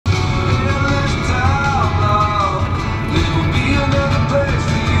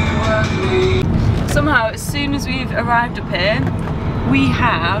as soon as we've arrived up here, we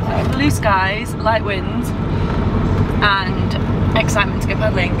have blue skies, light winds, and excitement to go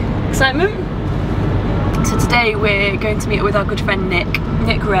paddling. Excitement? So today we're going to meet up with our good friend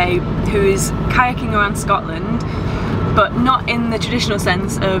Nick Ray, who is kayaking around Scotland, but not in the traditional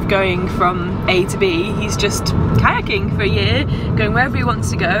sense of going from A to B. He's just kayaking for a year, going wherever he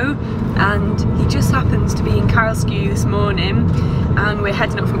wants to go, and he just happens to be in Kylesku this morning, and we're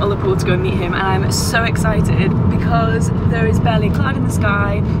heading up from Alfoat to go and meet him, and I'm so excited because there is barely a cloud in the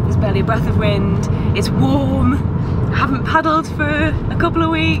sky, there's barely a breath of wind, it's warm. I haven't paddled for a couple of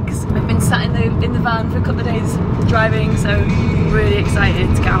weeks. I've been sat in the van for a couple of days driving, so I'm really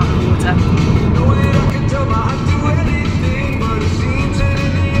excited to get out on the water.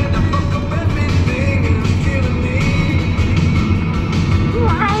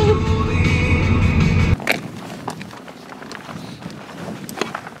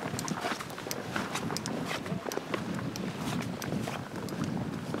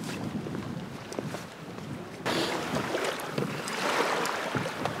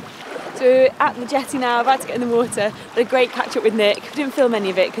 So we're at the jetty now, about to get in the water. Had a great catch up with Nick. We didn't film any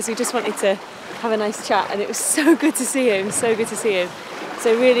of it because we just wanted to have a nice chat, and it was so good to see him, so good to see him.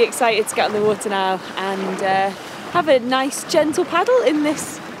 So really excited to get on the water now and have a nice gentle paddle in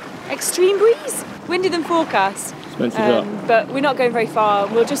this extreme breeze. Windier than forecast, but we're not going very far.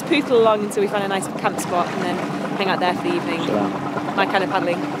 We'll just poodle along until we find a nice camp spot and then hang out there for the evening. My kind of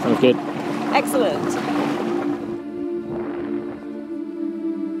paddling. Sounds good. Excellent.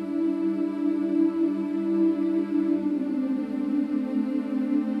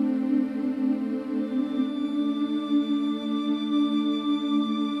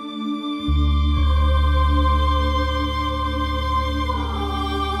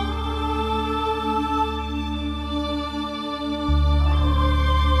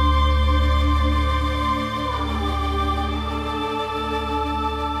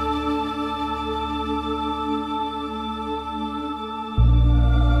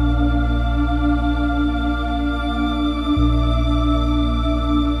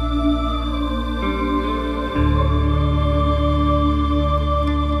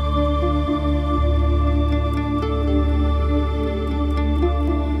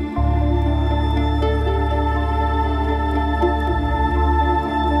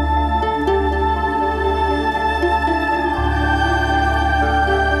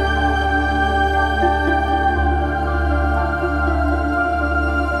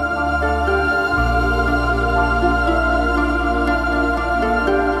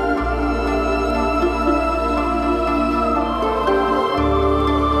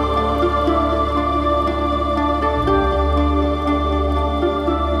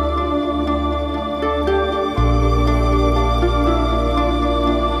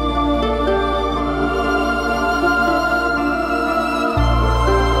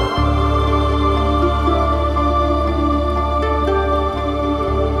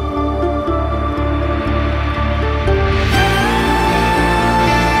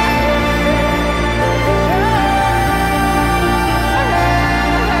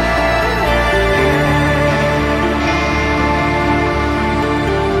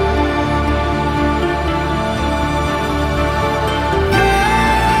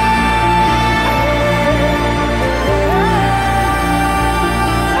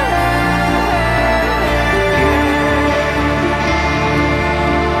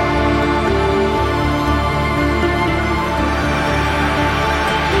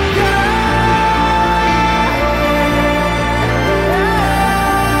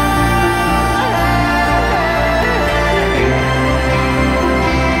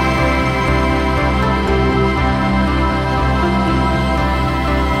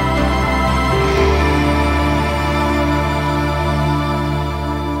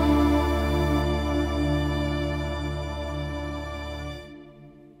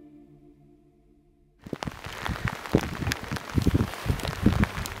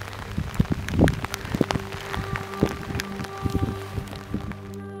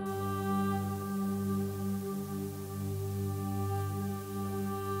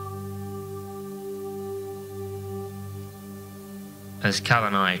 As Cal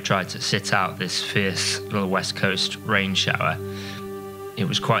and I tried to sit out this fierce little west coast rain shower, it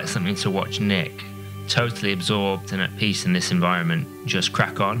was quite something to watch Nick, totally absorbed and at peace in this environment, just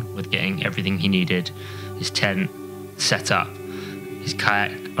crack on with getting everything he needed, his tent set up, his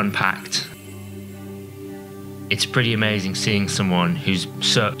kayak unpacked. It's pretty amazing seeing someone who's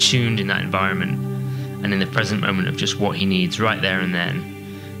so tuned in that environment and in the present moment of just what he needs right there and then.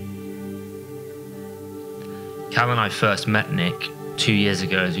 Cal and I first met Nick 2 years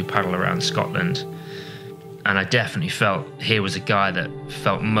ago as we paddled around Scotland. And I definitely felt here was a guy that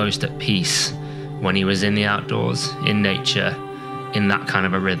felt most at peace when he was in the outdoors, in nature, in that kind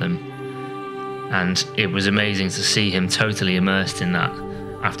of a rhythm. And it was amazing to see him totally immersed in that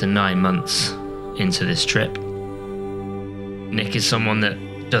after 9 months into this trip. Nick is someone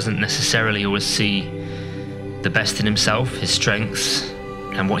that doesn't necessarily always see the best in himself, his strengths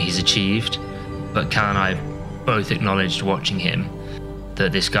and what he's achieved. But Cal and I both acknowledged watching him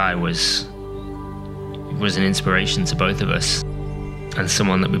that this guy was an inspiration to both of us, and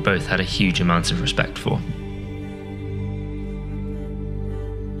someone that we both had a huge amount of respect for.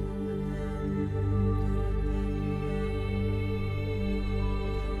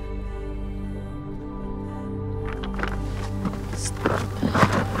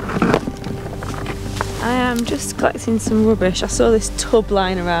 I am just collecting some rubbish. I saw this tub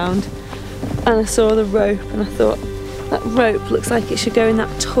lying around and I saw the rope and I thought, that rope looks like it should go in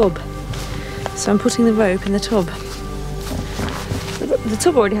that tub. So I'm putting the rope in the tub. The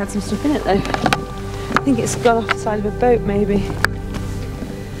tub already had some stuff in it though. I think it's gone off the side of a boat maybe.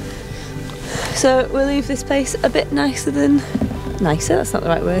 So we'll leave this place a bit nicer, that's not the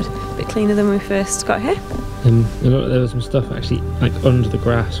right word, a bit cleaner than when we first got here. There was some stuff actually like under the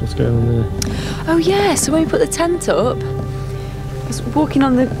grass. What's going on there? Oh yeah, so when we put the tent up, I was walking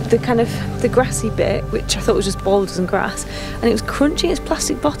on the kind of the grassy bit, which I thought was just boulders and grass, and it was crunching. It's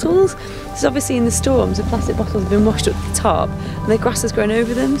plastic bottles. So obviously in the storms, the plastic bottles have been washed up to the top, and the grass has grown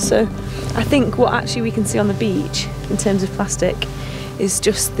over them. So I think what actually we can see on the beach in terms of plastic is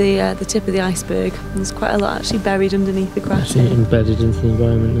just the tip of the iceberg. And there's quite a lot actually buried underneath the grass. Actually embedded into the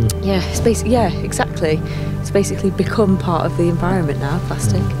environment now. Yeah, it's basically, yeah, exactly. It's basically become part of the environment now,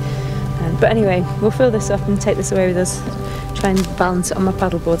 plastic. But anyway, we'll fill this up and take this away with us. Try and balance it on my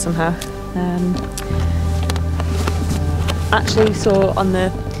paddleboard somehow. Actually saw on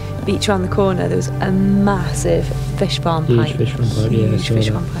the beach around the corner there was a massive fish farm pipe. Huge fish farm pipe, yeah. Huge fish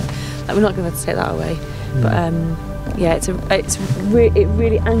farm pipe. Like, we're not going to take that away. But yeah, it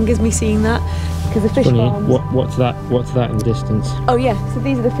really angers me seeing that, because the fish farms. What's that in the distance? Oh yeah, so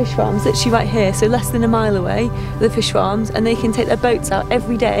these are the fish farms, literally right here. So less than a mile away are the fish farms, and they can take their boats out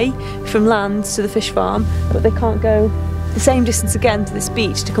every day from land to the fish farm, but they can't go the same distance again to this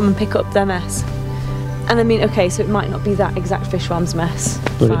beach to come and pick up their mess. And I mean, okay, so it might not be that exact fish farm's mess,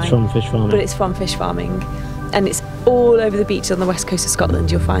 but fine, it's from fish farming. But it's from fish farming, and it's all over the beaches on the west coast of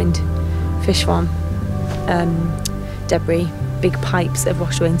Scotland. You'll find fish farm debris, big pipes that have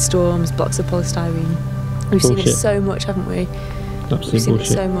washed away in storms, blocks of polystyrene. We've seen it so much, haven't we? Absolute We've seen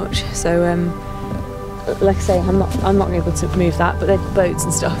bullshit. it so much. So, like I say, I'm not able to move that, but they've boats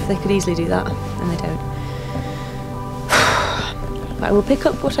and stuff. They could easily do that, and they don't. I will pick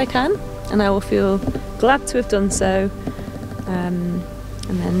up what I can, and I will feel glad to have done so. And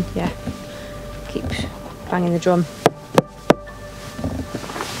then, yeah, keep banging the drum.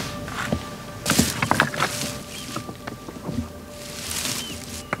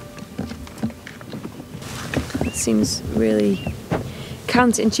 Seems really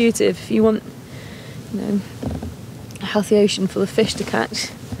counterintuitive. If you want, a healthy ocean full of fish to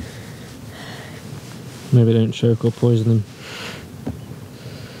catch, maybe don't choke or poison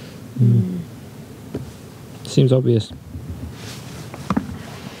them. Seems obvious.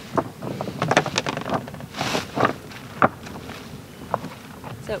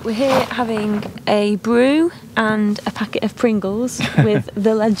 So we're here having a brew and a packet of Pringles with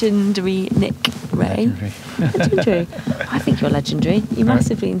the legendary Nick Ray. Legendary. I think you're legendary. You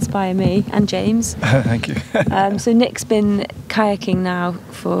massively inspire me and James. Thank you. So Nick's been kayaking now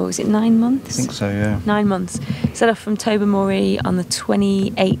for, is it 9 months? I think so, yeah. 9 months. Set off from Tobermory on the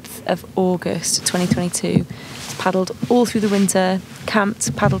 28th of August 2022. Paddled all through the winter,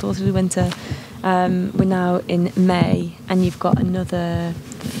 camped, paddled all through the winter. We're now in May, and you've got another,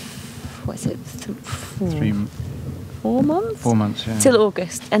 what is it, 4 months? 4 months, yeah. Till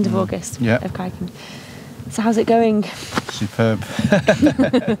August, end of August Yeah. of kayaking. So how's it going? Superb.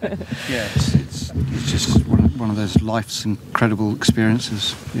 Yeah, it's just one of those life's incredible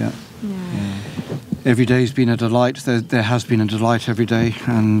experiences. Yeah. Every day's been a delight. There has been a delight every day,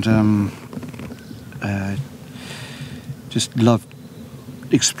 and just love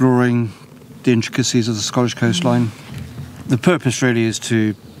exploring the intricacies of the Scottish coastline. The purpose really is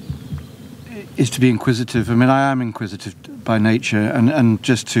to be inquisitive. I mean, I am inquisitive by nature, and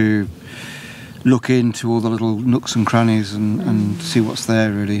just to look into all the little nooks and crannies and see what's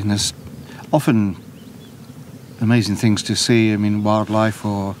there, really. And there's often amazing things to see. I mean, wildlife,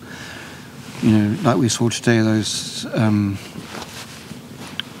 or like we saw today, those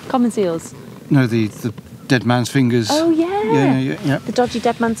Common seals. no, the dead man's fingers. Oh yeah. Yeah. The dodgy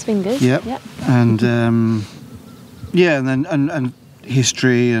dead man's fingers. Yep. Yep. And and then and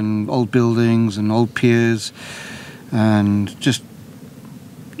history and old buildings and old piers and just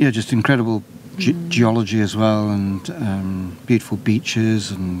incredible geology as well, and beautiful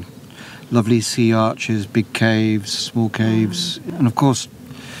beaches and lovely sea arches, big caves, small caves, and of course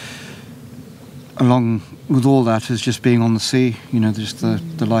along with all that is just being on the sea, just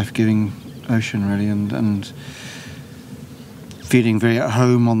the life-giving ocean really, and feeling very at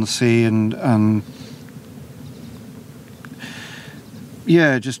home on the sea, and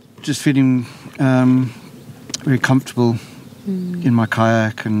just feeling very comfortable in my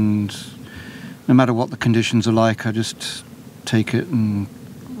kayak, and no matter what the conditions are like, I just take it and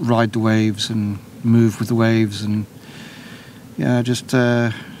ride the waves and move with the waves, and just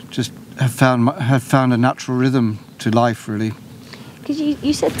have found a natural rhythm to life really. Because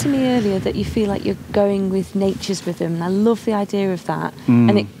you said to me earlier that you feel like you're going with nature's rhythm, and I love the idea of that.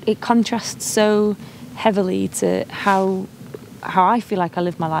 And it contrasts so heavily to how I feel like I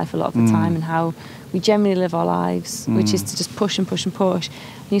live my life a lot of the time, and how we generally live our lives, which is to just push and push and push.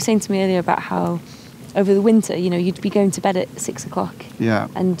 And you were saying to me earlier about how over the winter, you'd be going to bed at 6 o'clock. Yeah.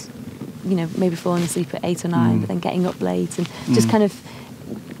 And, maybe falling asleep at 8 or 9, but then getting up late and just kind of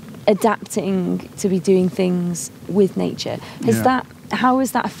adapting to be doing things with nature. How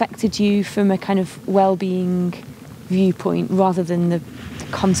has that affected you from a kind of well-being viewpoint, rather than the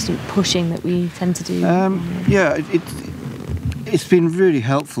constant pushing that we tend to do? It's been really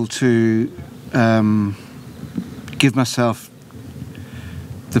helpful to give myself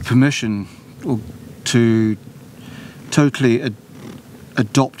the permission to totally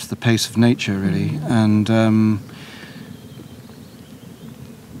adopt the pace of nature really, and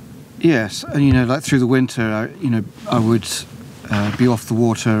yes, and like through the winter, I would be off the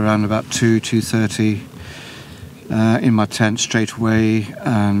water around about 2:30 in my tent straight away,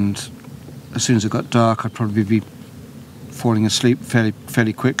 and as soon as it got dark, I'd probably be falling asleep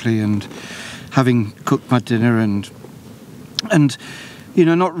fairly quickly, and having cooked my dinner, and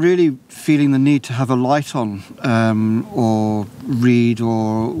not really feeling the need to have a light on or read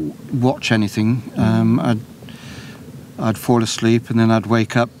or watch anything. I'd fall asleep, and then I'd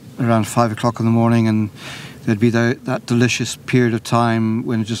wake up around 5 o'clock in the morning, and there'd be that delicious period of time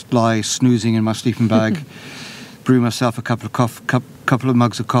when I just lie snoozing in my sleeping bag, brew myself a couple of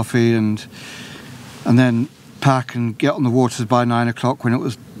mugs of coffee, and then pack and get on the waters by 9 o'clock when it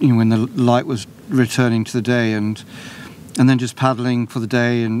was when the light was returning to the day, and then just paddling for the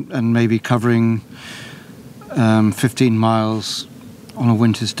day, and maybe covering 15 miles on a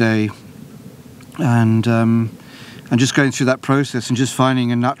winter's day, and just going through that process and just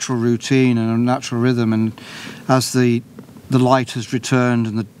finding a natural routine and a natural rhythm. And as the light has returned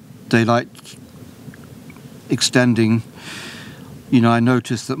and the daylight extending, I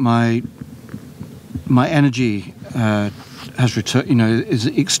noticed that my energy has returned, is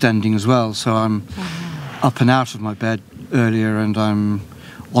extending as well. So I'm up and out of my bed earlier, and I'm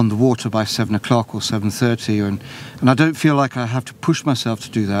on the water by 7 o'clock or 7:30, and I don't feel like I have to push myself to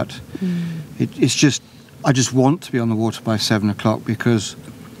do that. It's just, I just want to be on the water by 7 o'clock, because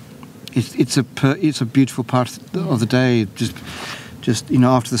it's a beautiful part of the day. Just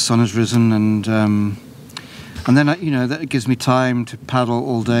after the sun has risen, and then that gives me time to paddle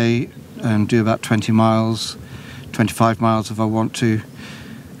all day and do about 20 miles, 25 miles if I want to.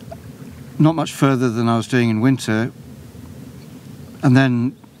 Not much further than I was doing in winter, and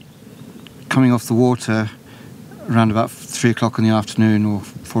then coming off the water around about 3 o'clock in the afternoon or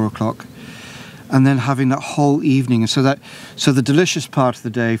 4 o'clock, and then having that whole evening. And so the delicious part of the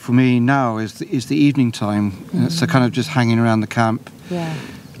day for me now is the evening time. So kind of just hanging around the camp,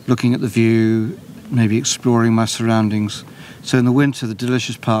 looking at the view, maybe exploring my surroundings. So in the winter, the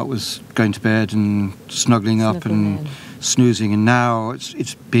delicious part was going to bed and snuggling up and snoozing, and now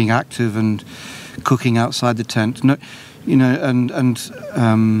it's being active and cooking outside the tent. No,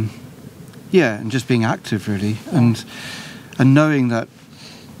 and just being active really, and knowing that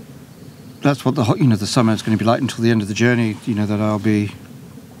that's what the summer is going to be like until the end of the journey. That I'll be,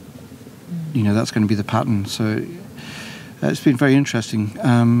 that's going to be the pattern. So it's been very interesting.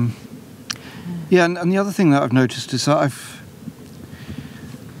 And the other thing that I've noticed is that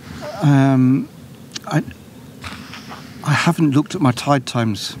I haven't looked at my tide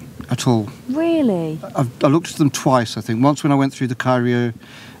times at all. Really? I looked at them twice, I think. Once when I went through the Creel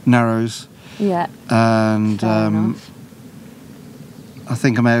Narrows. Yeah. And I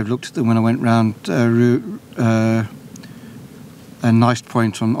think I may have looked at them when I went round a nice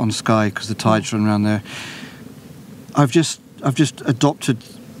point on Skye, because the tides run around there. I've just adopted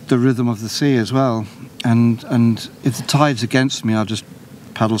the rhythm of the sea as well, and if the tide's against me, I'll just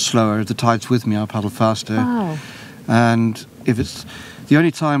paddle slower. If the tide's with me, I'll paddle faster. Wow. And if it's the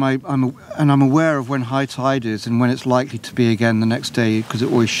only time I'm aware of when high tide is and when it's likely to be again the next day, because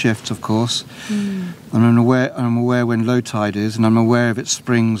it always shifts, of course. And I'm aware when low tide is, and I'm aware if it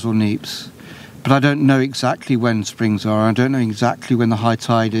springs or neaps. But I don't know exactly when springs are. I don't know exactly when the high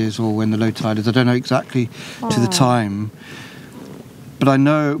tide is or when the low tide is. I don't know exactly to the time. But I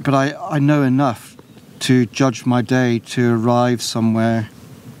know enough to judge my day to arrive somewhere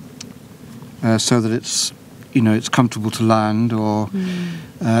so that it's comfortable to land, or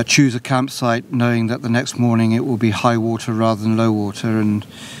choose a campsite knowing that the next morning it will be high water rather than low water. And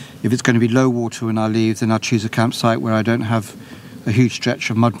if it's going to be low water when I leave, then I'll choose a campsite where I don't have a huge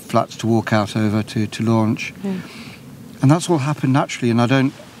stretch of mud flats to walk out over to launch. And that's all happened naturally, and I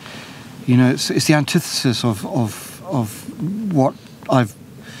don't, it's the antithesis of what I've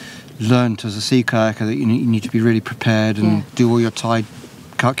learned as a sea kayaker, that you need to be really prepared and do all your tide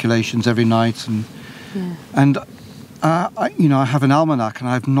calculations every night, and I have an almanac and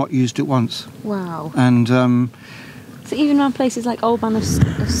I've not used it once. Wow. And so even around places like Old Man of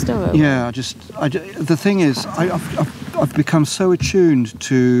Stour? Yeah, the thing is, I've become so attuned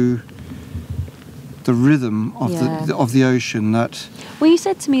to the rhythm of the ocean that... Well, you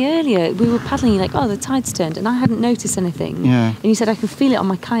said to me earlier, we were paddling, you're like, oh, the tide's turned, and I hadn't noticed anything. Yeah. And you said, I can feel it on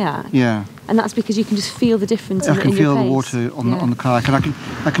my kayak. Yeah. And that's because you can just feel the difference in your pace. I can feel the water on the kayak, and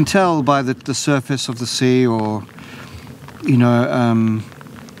I can tell by the surface of the sea, or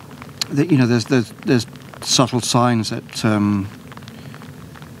there's subtle signs that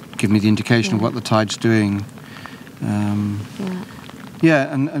give me the indication of what the tide's doing.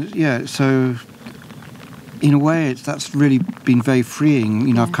 So in a way, that's really been very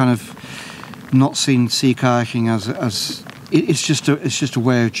freeing. I've kind of not seen sea kayaking as it's just a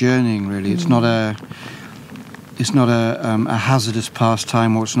way of journeying, really. It's not a hazardous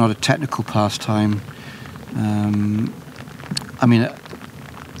pastime, or it's not a technical pastime.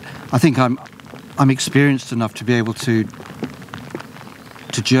 I think I'm experienced enough to be able to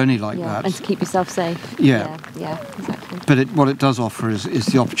journey like that, and to keep yourself safe. Yeah, exactly. But what it does offer is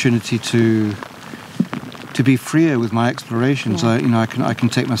the opportunity to be freer with my explorations. I can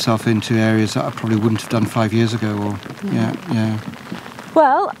take myself into areas that I probably wouldn't have done 5 years ago.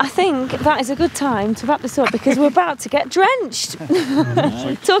 Well, I think that is a good time to wrap this up, because we're about to get drenched.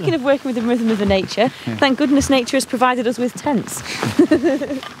 Talking of working with the rhythm of the nature, thank goodness nature has provided us with tents.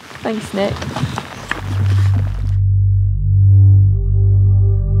 Thanks, Nick.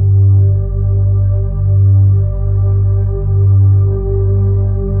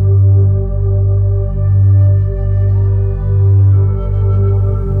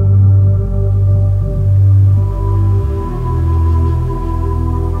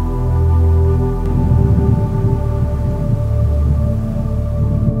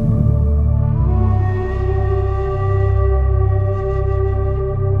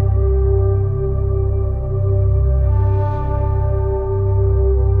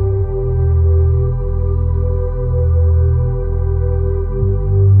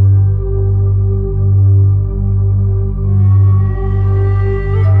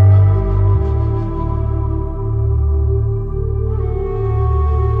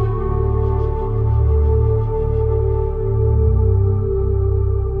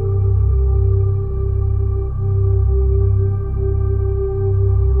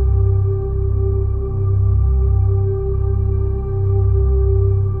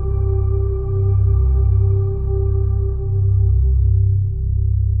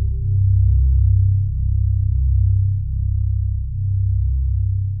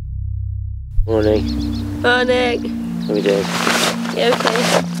 Morning. Morning. How are we doing? You okay?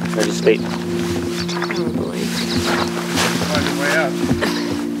 Ready to sleep? Oh boy. Find a way out.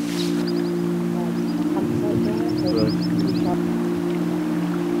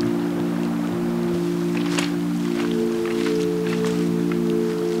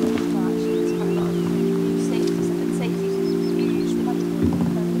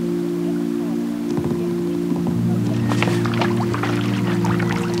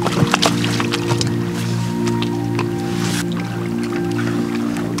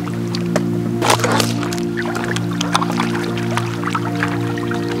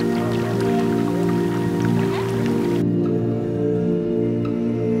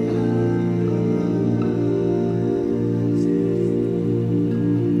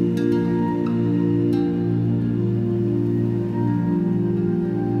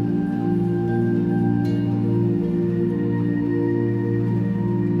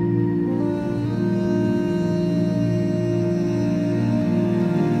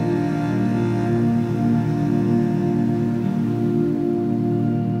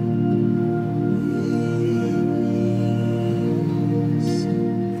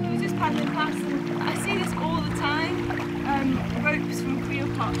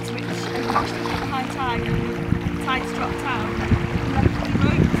 sides dropped out and left the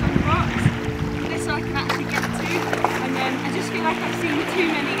ropes on the rocks. This I can actually get to, and I just feel like I've seen too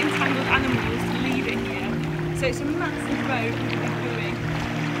many entangled animals to leave it here. So it's a massive boat with a big buoy.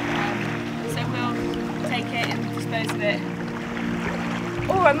 So we'll take it and dispose of it.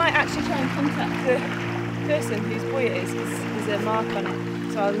 Or I might actually try and contact the person whose buoy it is, because there's a mark on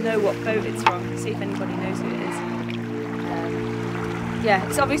it, so I'll know what boat it's from, see if anybody knows who it is. Yeah,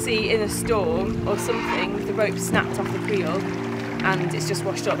 it's obviously in a storm or something, the rope snapped off the Creel and it's just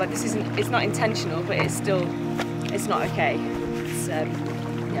washed up. Like it's not intentional, but it's not okay. It's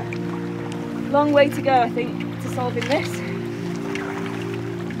yeah, long way to go I think to solving this,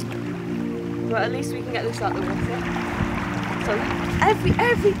 but at least we can get this out of the water. So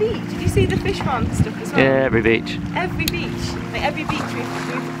every beach, did you see the fish farm stuff as well? Yeah, every beach. Every beach, like every beach we've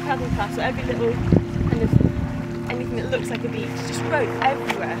paddled past, or every little kind of anything that looks like a beach, just rope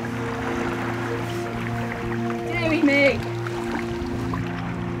everywhere. Deary me!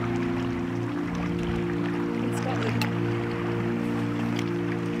 In Scotland.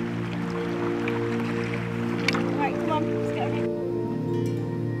 Right, come on, let's get over.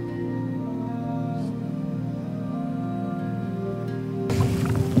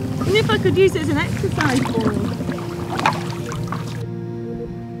 I wonder if I could use it as an exercise ball.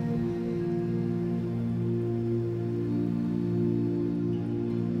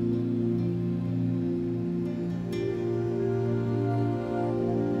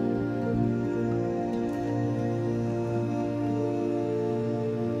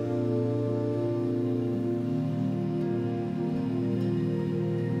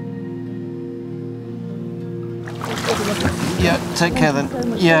 Yeah, take care then.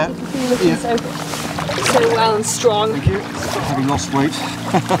 Yeah. So well and strong. Thank you. Have you lost weight?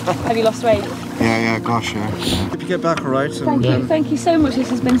 Have you lost weight? Yeah, gosh, yeah. Hope you get back all right. Thank you so much. This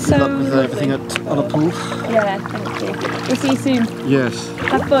has been so good luck with lovely. everything at Alfoat. Yeah, thank you. We'll see you soon. Yes.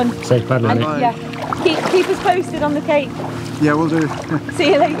 Have fun. Safe paddling. And, yeah, keep us posted on the Cape. Yeah, we'll do.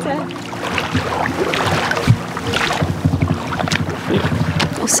 See you later.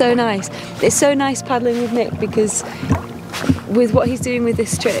 So nice. It's so nice paddling with Nick, because with what he's doing with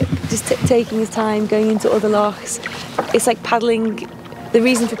this trip, just taking his time, going into other lochs, it's like paddling. The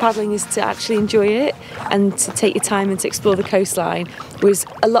reason for paddling is to actually enjoy it and to take your time and to explore the coastline. Whereas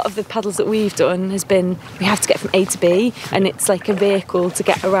a lot of the paddles that we've done has been, we have to get from A to B, and it's like a vehicle to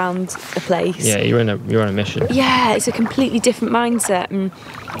get around a place. Yeah, you're on a mission. Yeah, it's a completely different mindset,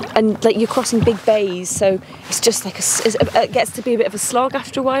 and like you're crossing big bays, so it's just like it gets to be a bit of a slog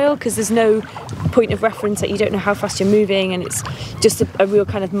after a while, because there's no point of reference, that you don't know how fast you're moving, and it's just a real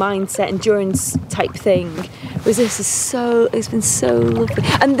kind of mindset, endurance type thing. Whereas this is it's been so lovely,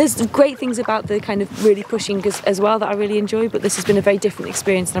 and there's great things about the kind of really pushing as well that I really enjoy, but this has been a very different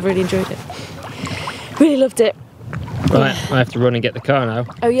experience and I've really enjoyed it. Really loved it. Right, I have to run and get the car now.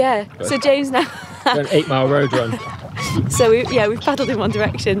 Oh yeah, so James now An 8-mile road run. So we've paddled in one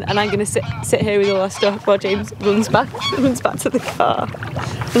direction, and I'm going to sit here with all our stuff while James runs back to the car,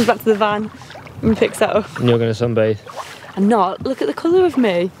 runs back to the van and picks that up. And you're going to sunbathe. I'm not. Look at the colour of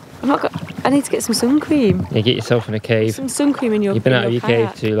me. I need to get some sun cream. You get yourself in a cave. Some sun cream in your. You've been out of your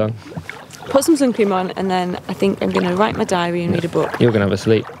kayak. cave too long. Put some sun cream on, and then I think I'm going to write my diary and read a book. You're going to have a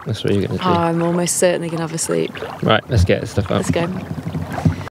sleep. That's what you're going to do. Oh, I'm almost certainly going to have a sleep. Right, let's get the stuff out. Let's go.